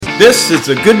This is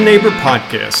the Good Neighbor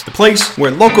Podcast, the place where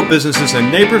local businesses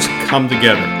and neighbors come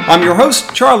together. I'm your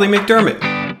host, Charlie McDermott.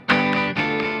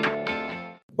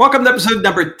 Welcome to episode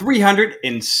number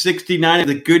 369 of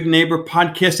the Good Neighbor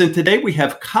Podcast. And today we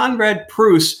have Conrad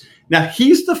Preuss. Now,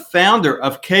 he's the founder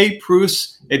of K.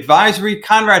 Preuss Advisory.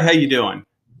 Conrad, how you doing?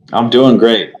 I'm doing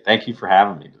great. Thank you for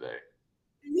having me today.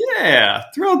 Yeah,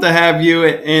 thrilled to have you.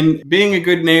 And being a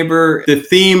good neighbor, the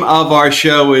theme of our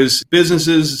show is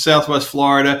businesses in Southwest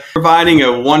Florida, providing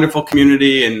a wonderful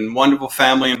community and wonderful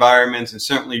family environments and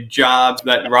certainly jobs,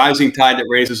 that rising tide that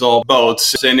raises all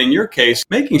boats. And in your case,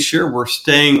 making sure we're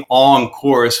staying on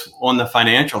course on the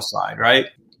financial side, right?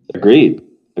 Agreed.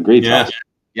 Yeah.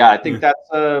 Yeah, I think that's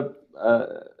a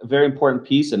very important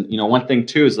piece. And, one thing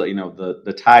too is that,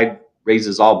 the tide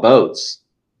raises all boats.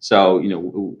 So,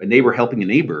 a neighbor helping a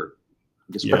neighbor,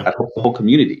 just that whole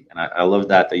community. And I love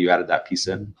that you added that piece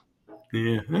in.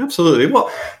 Yeah, absolutely.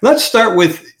 Well, let's start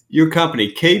with your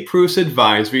company, K. Preuss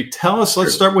Advisory.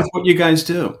 Let's start with what you guys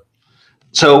do.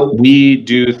 So we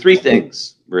do three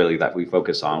things really that we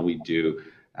focus on. We do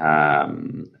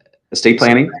estate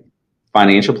planning,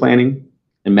 financial planning,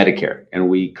 and Medicare. And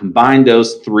we combine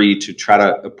those three to try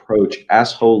to approach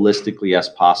as holistically as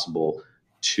possible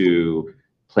to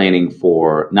planning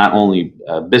for not only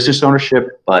business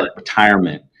ownership, but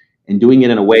retirement, and doing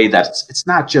it in a way that it's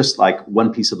not just like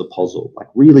one piece of the puzzle, like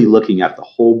really looking at the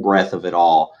whole breadth of it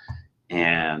all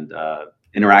and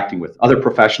interacting with other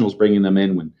professionals, bringing them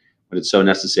in when it's so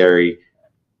necessary,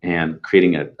 and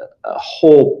creating a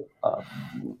whole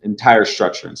entire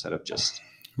structure instead of just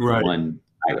one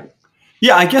item.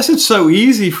 Yeah, I guess it's so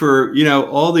easy for,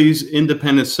 all these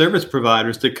independent service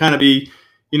providers to kind of be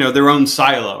their own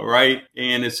silo, right?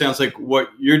 And it sounds like what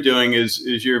you're doing is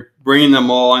you're bringing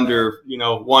them all under,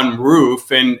 one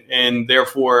roof and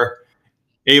therefore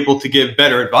able to give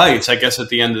better advice, I guess, at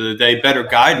the end of the day, better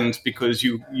guidance because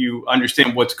you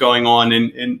understand what's going on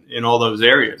in all those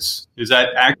areas. Is that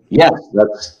accurate?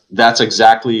 Yes, that's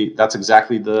exactly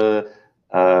the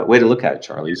way to look at it,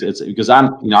 Charlie. It's because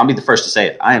I'll be the first to say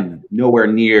it. I am nowhere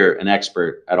near an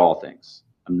expert at all things.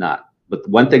 I'm not. But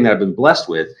one thing that I've been blessed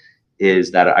with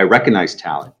is that I recognize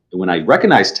talent. And when I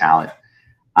recognize talent,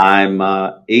 I'm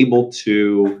able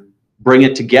to bring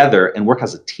it together and work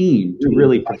as a team to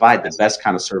really provide the best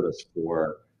kind of service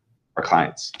for our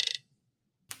clients.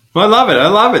 Well, I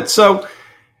love it. So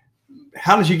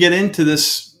how did you get into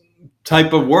this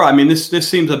type of work? I mean, this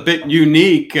seems a bit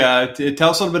unique.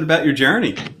 Tell us a little bit about your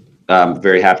journey. I'm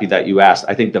very happy that you asked.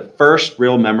 I think the first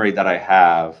real memory that I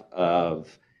have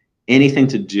of anything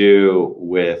to do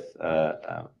with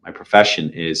my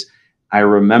profession is I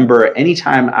remember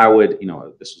anytime I would,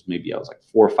 this was maybe I was like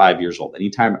 4 or 5 years old.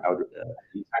 Anytime I would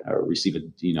receive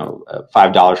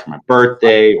 $5 for my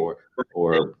birthday or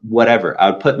whatever, I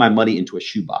would put my money into a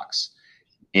shoebox.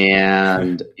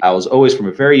 And I was always from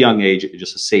a very young age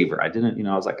just a saver. I didn't,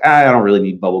 I was like, I don't really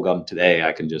need bubble gum today.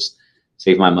 I can just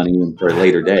save my money for a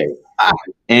later day.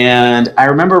 And I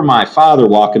remember my father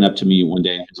walking up to me one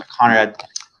day and he was like, Conrad,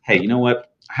 hey, you know what?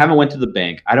 I haven't went to the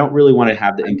bank. I don't really want to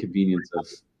have the inconvenience of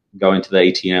going to the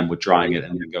ATM, withdrawing it,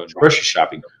 and then going grocery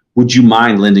shopping. Would you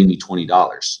mind lending me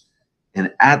 $20?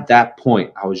 And at that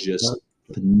point, I was just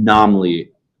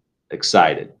phenomenally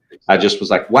excited. I just was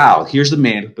like, wow, here's the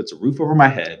man who puts a roof over my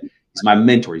head. He's my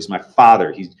mentor. He's my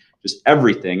father. He's just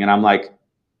everything. And I'm like,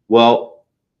 well,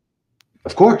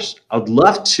 of course, I'd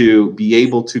love to be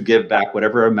able to give back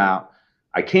whatever amount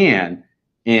I can.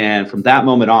 And from that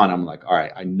moment on, I'm like, all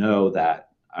right, I know that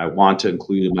I want to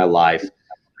include in my life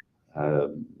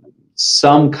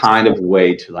some kind of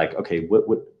way to like, okay,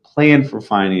 what plan for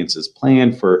finances,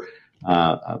 plan for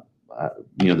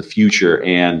the future,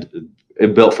 and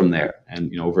it built from there.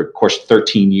 And over the course of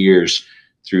 13 years,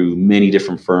 through many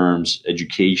different firms,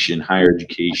 education, higher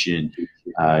education,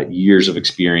 years of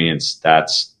experience,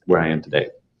 that's where I am today.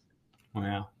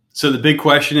 Wow. So the big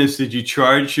question is, did you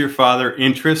charge your father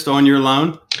interest on your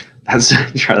loan? That's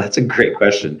a great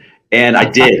question. And I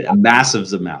did a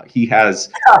massive amount. He has,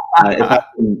 if I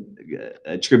can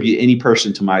attribute any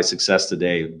person to my success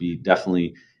today, it would be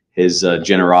definitely his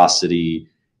generosity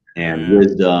and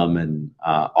wisdom. And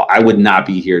I would not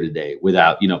be here today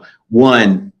without,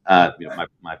 one, my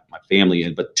family,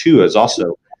 but two, is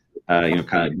also,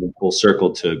 kind of full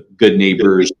circle to good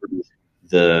neighbors,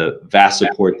 the vast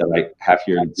support that I have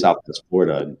here in Southwest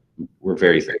Florida. We're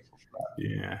very thankful for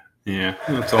that. Yeah,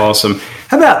 that's awesome.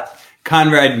 How about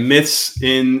Conrad, myths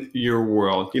in your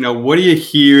world? What do you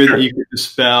hear that you can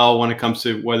dispel when it comes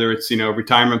to whether it's,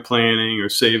 retirement planning or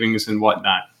savings and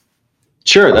whatnot?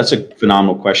 Sure. That's a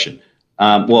phenomenal question.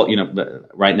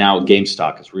 Right now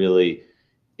GameStop is really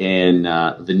in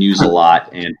the news a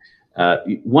lot. And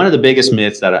one of the biggest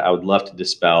myths that I would love to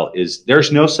dispel is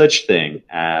there's no such thing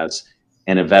as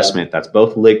an investment that's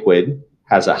both liquid,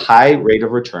 has a high rate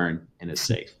of return, and is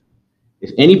safe.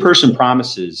 If any person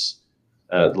promises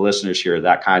the listeners here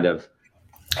that kind of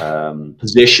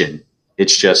position, it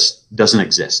just doesn't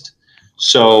exist.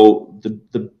 So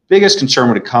the biggest concern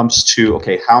when it comes to,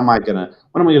 okay, what am I going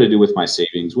to do with my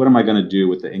savings? What am I going to do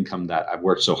with the income that I've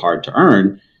worked so hard to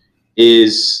earn,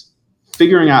 is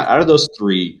figuring out of those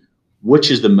three, which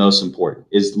is the most important.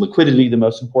 Is liquidity the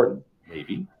most important?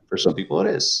 Maybe. For some people it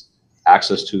is.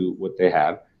 Access to what they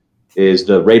have. Is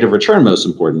the rate of return most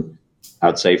important? I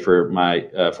would say for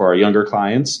our younger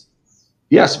clients,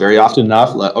 yes, very often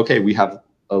enough. Okay, we have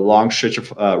a long stretch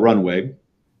of runway,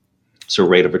 so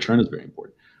rate of return is very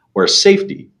important. Or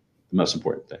safety, the most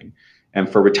important thing. And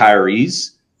for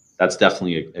retirees, that's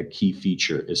definitely a key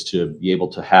feature, is to be able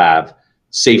to have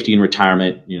safety in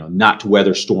retirement, not to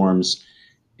weather storms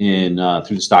through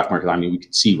the stock market. I mean, we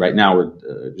can see right now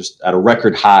we're just at a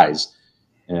record highs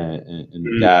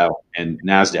in Dow and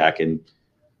NASDAQ. And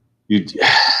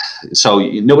so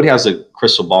nobody has a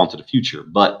crystal ball into the future,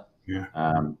 but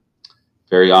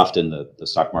very often the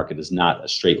stock market is not a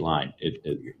straight line.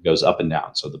 It goes up and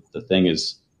down. So the thing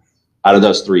is, out of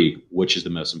those three, which is the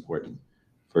most important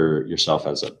for yourself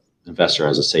as an investor,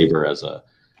 as a saver, as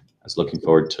looking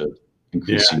forward to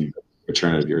increasing the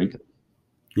return of your income?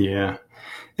 Yeah.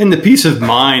 And the peace of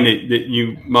mind that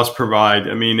you must provide.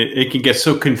 I mean, it can get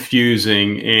so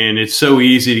confusing, and it's so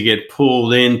easy to get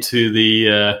pulled into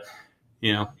the,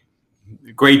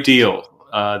 great deal,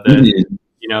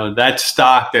 that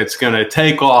stock that's going to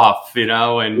take off, and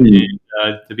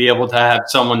to be able to have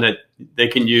someone that they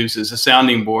can use as a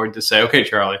sounding board to say, okay,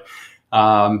 Charlie,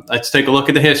 let's take a look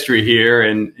at the history here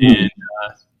and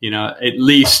at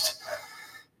least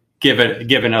give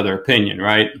another opinion,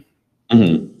 right?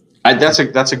 Mm-hmm.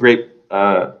 That's a great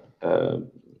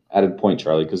added point,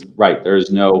 Charlie, because there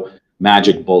is no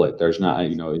magic bullet. There's not,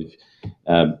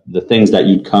 the things that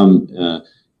you'd come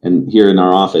and here in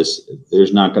our office,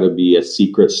 there's not going to be a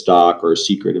secret stock or a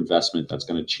secret investment that's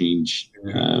going to change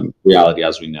reality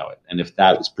as we know it. And if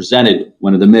that was presented,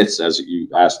 one of the myths, as you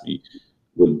asked me,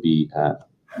 would be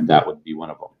that would be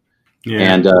one of them.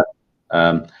 Yeah. And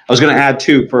I was going to add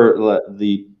too, for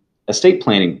the estate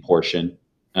planning portion,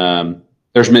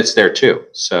 there's myths there too.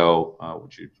 So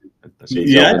would you?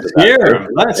 Yeah,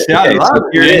 I love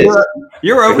it.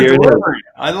 You're over delivering.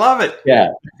 I love it.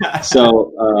 Yeah.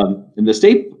 So in the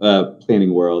estate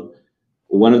planning world,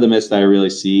 one of the myths that I really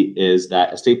see is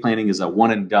that estate planning is a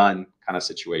one and done kind of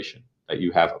situation that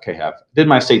you have. Okay, did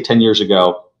my estate 10 years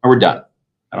ago, and we're done.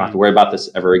 I don't have to worry about this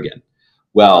ever again.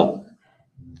 Well,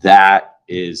 that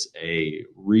is a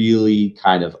really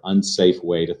kind of unsafe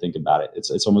way to think about it.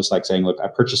 It's almost like saying, look, I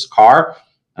purchased a car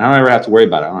and I don't ever have to worry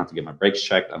about it. I don't have to get my brakes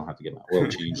checked. I don't have to get my oil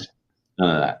changed. None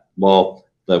of that. Well,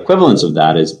 the equivalence of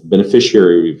that is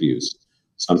beneficiary reviews.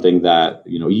 Something that,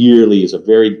 yearly is a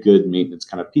very good maintenance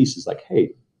kind of piece. Is like,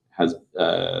 hey, is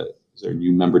there a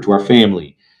new member to our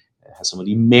family? Has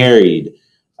somebody married?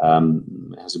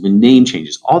 Has there been name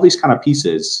changes? All these kind of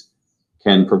pieces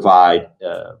can provide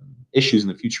issues in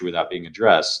the future without being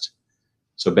addressed.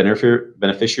 So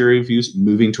beneficiary reviews,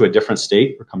 moving to a different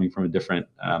state or coming from a different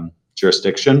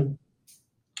jurisdiction,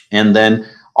 and then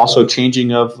also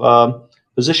changing of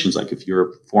positions. Like if you're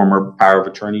a former power of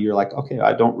attorney, you're like, okay,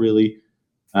 I don't really,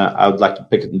 I would like to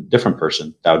pick a different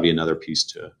person. That would be another piece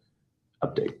to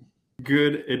update.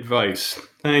 Good advice.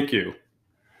 Thank you.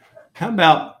 How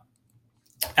about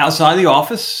outside the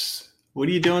office? What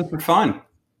are you doing for fun?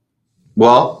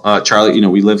 Well, Charlie,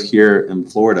 we live here in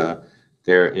Florida.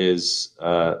 There is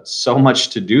so much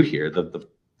to do here.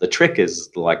 The trick is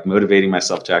like motivating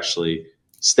myself to actually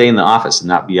stay in the office and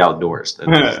not be outdoors.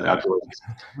 The outdoors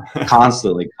is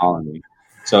constantly calling me.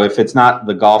 So if it's not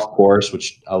the golf course,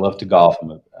 which I love to golf,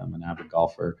 I'm an avid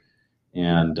golfer,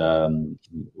 and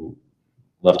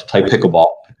love to play pickleball.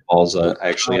 Pickleball's I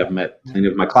actually have met many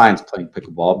of my clients playing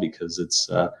pickleball because it's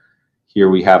here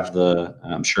we have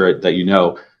I'm sure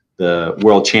that the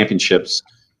World Championships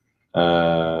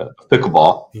of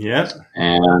pickleball. Yes.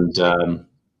 And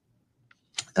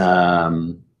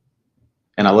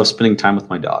I love spending time with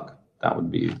my dog. That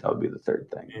would be the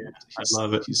third thing. Yeah, I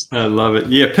love it. I love it.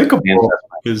 Yeah, pickleball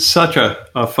is such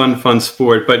a fun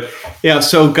sport. But yeah,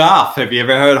 so golf. Have you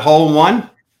ever heard of hole in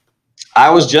one? I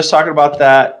was just talking about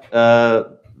that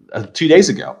 2 days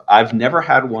ago. I've never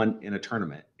had one in a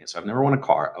tournament. So I've never won a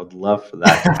car. I would love for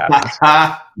that to happen.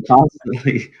 I'm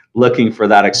constantly looking for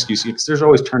that excuse because there's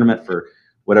always tournament for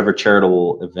whatever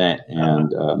charitable event,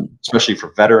 and especially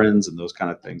for veterans and those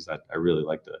kind of things, that I really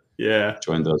like to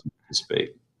join those and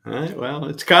participate. All right. Well,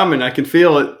 it's coming. I can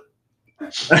feel it.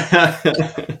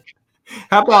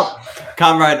 How about,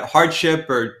 Conrad, hardship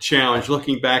or challenge,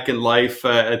 looking back in life,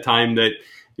 a time that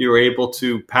you were able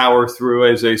to power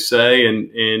through, as they say,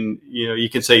 and you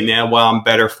can say now, well, I'm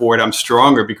better for it. I'm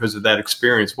stronger because of that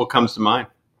experience. What comes to mind?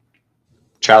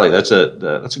 Charlie, that's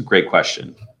a great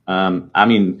question. I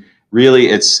mean, really,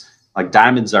 it's like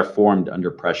diamonds are formed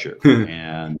under pressure,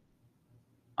 and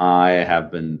I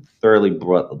have been thoroughly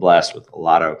blessed with a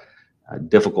lot of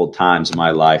difficult times in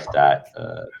my life that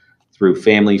through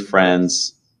family,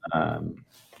 friends,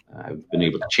 I've been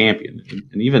able to champion.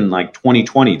 And even like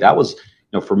 2020, that was,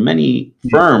 for many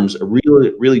firms, a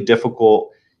really, really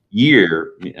difficult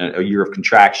year, a year of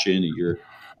contraction, a year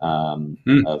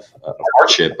of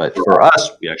hardship. But for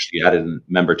us, we actually added a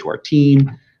member to our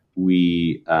team.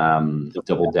 We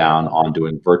doubled down on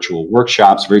doing virtual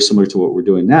workshops, very similar to what we're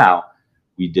doing now.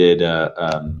 We did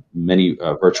many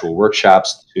virtual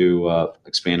workshops to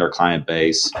expand our client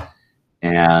base,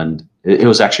 and it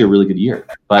was actually a really good year.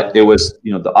 But it was,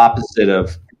 the opposite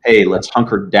of, hey, let's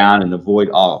hunker down and avoid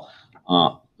all,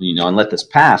 and let this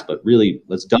pass. But really,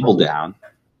 let's double down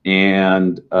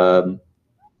and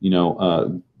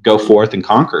go forth and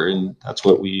conquer, and that's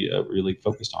what we really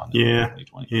focused on. In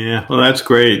 2020. Yeah. Well, that's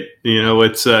great.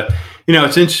 It's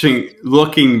it's interesting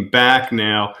looking back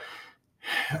now.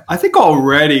 I think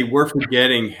already we're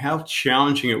forgetting how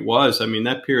challenging it was. I mean,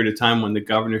 that period of time when the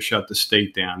governor shut the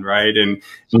state down, right? And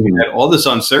we had all this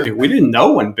uncertainty. We didn't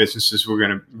know when businesses were going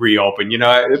to reopen.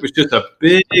 It was just a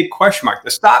big question mark.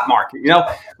 The stock market,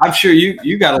 I'm sure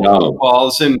you got a lot of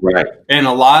calls and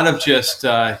a lot of just,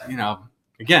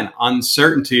 again,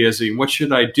 uncertainty as in what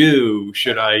should I do?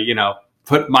 Should I,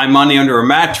 put my money under a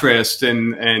mattress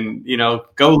and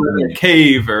go live in a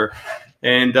cave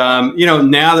And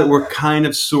now that we're kind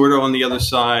of sort of on the other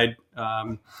side,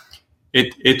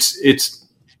 it's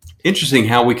interesting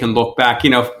how we can look back.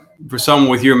 For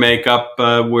someone with your makeup,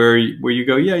 where you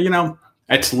go,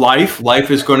 it's life.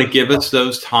 Life is going to give us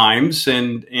those times,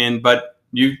 but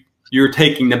you're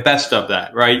taking the best of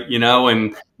that, right?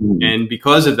 And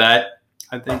because of that,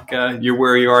 I think you're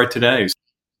where you are today.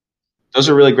 Those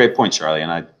are really great points, Charlie,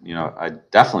 and I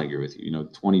definitely agree with you.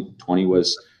 2020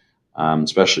 was.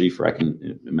 Especially I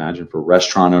can imagine for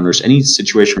restaurant owners, any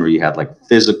situation where you had like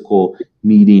physical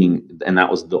meeting, and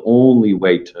that was the only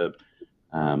way to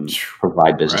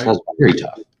provide business. That was very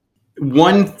tough.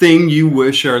 One thing you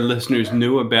wish our listeners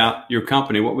knew about your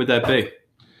company, what would that be?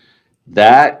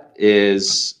 That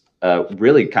is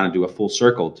really kind of do a full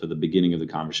circle to the beginning of the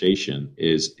conversation,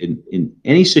 is in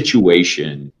any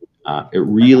situation, it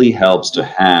really helps to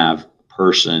have a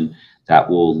person that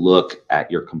will look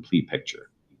at your complete picture.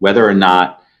 Whether or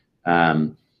not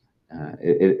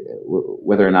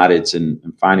it's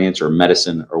in finance or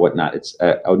medicine or whatnot,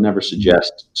 I would never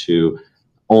suggest to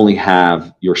only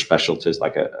have your specialties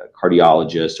like a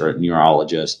cardiologist or a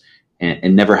neurologist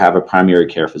and never have a primary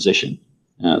care physician.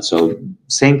 So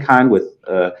same kind with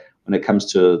when it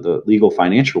comes to the legal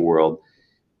financial world.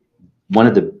 One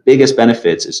of the biggest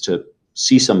benefits is to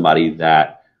see somebody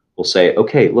that will say,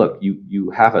 okay, look,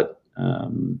 you have a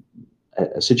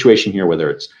situation here,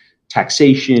 whether it's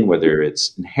taxation, whether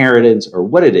it's inheritance or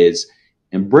what it is,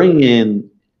 and bring in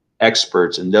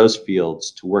experts in those fields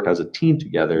to work as a team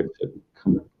together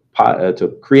to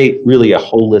create really a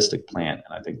holistic plan.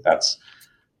 And I think that's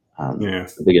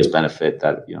the biggest benefit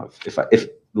that, if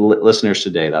listeners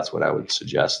today, that's what I would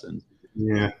suggest and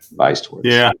advise towards.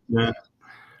 Yeah.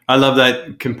 I love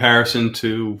that comparison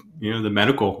to, the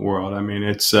medical world. I mean,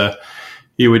 it's,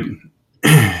 you would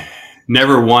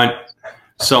never want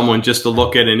someone just to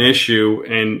look at an issue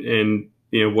and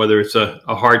whether it's a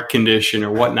heart condition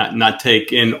or whatnot, not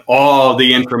take in all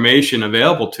the information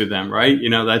available to them, right?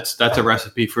 That's a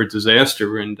recipe for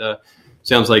disaster. And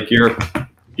sounds like you're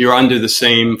under the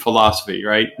same philosophy,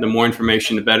 right? The more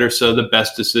information, the better, so the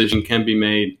best decision can be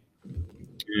made.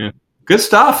 Yeah, good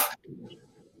stuff.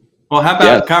 Well, how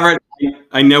about Conrad?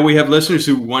 I know we have listeners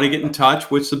who want to get in touch.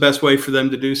 What's the best way for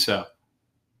them to do so?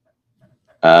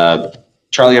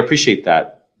 Charlie, I appreciate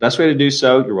that. Best way to do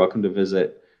so, you're welcome to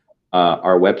visit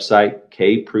our website,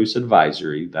 K Prus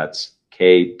Advisory. That's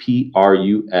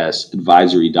KPRUS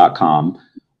advisory.com,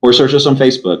 or search us on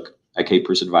Facebook at K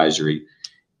Prus Advisory.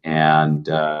 And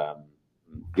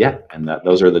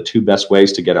those are the two best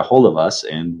ways to get a hold of us.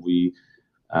 And we,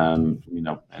 and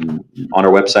on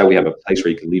our website, we have a place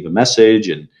where you can leave a message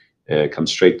and come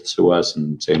straight to us,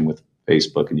 and same with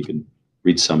Facebook, and you can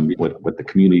read what the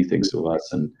community thinks of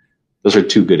us. And those are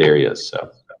two good areas.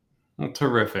 So, well,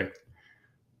 terrific.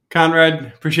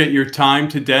 Conrad, appreciate your time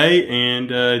today,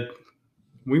 and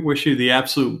we wish you the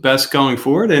absolute best going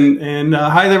forward, and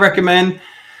highly recommend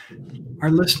our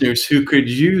listeners who could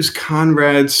use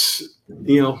Conrad's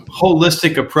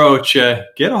holistic approach,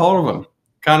 get a hold of him.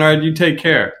 Conrad, you take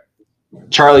care.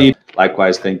 Charlie,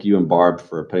 likewise, thank you and Barb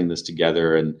for putting this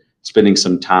together and spending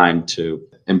some time to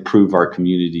improve our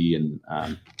community. And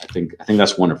I think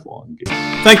that's wonderful.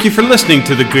 Thank you for listening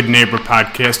to the Good Neighbor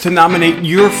Podcast. To nominate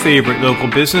your favorite local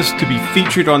business to be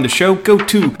featured on the show, go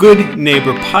to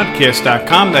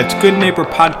goodneighborpodcast.com. That's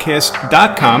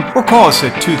goodneighborpodcast.com, or call us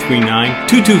at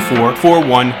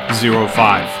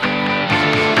 239-224-4105.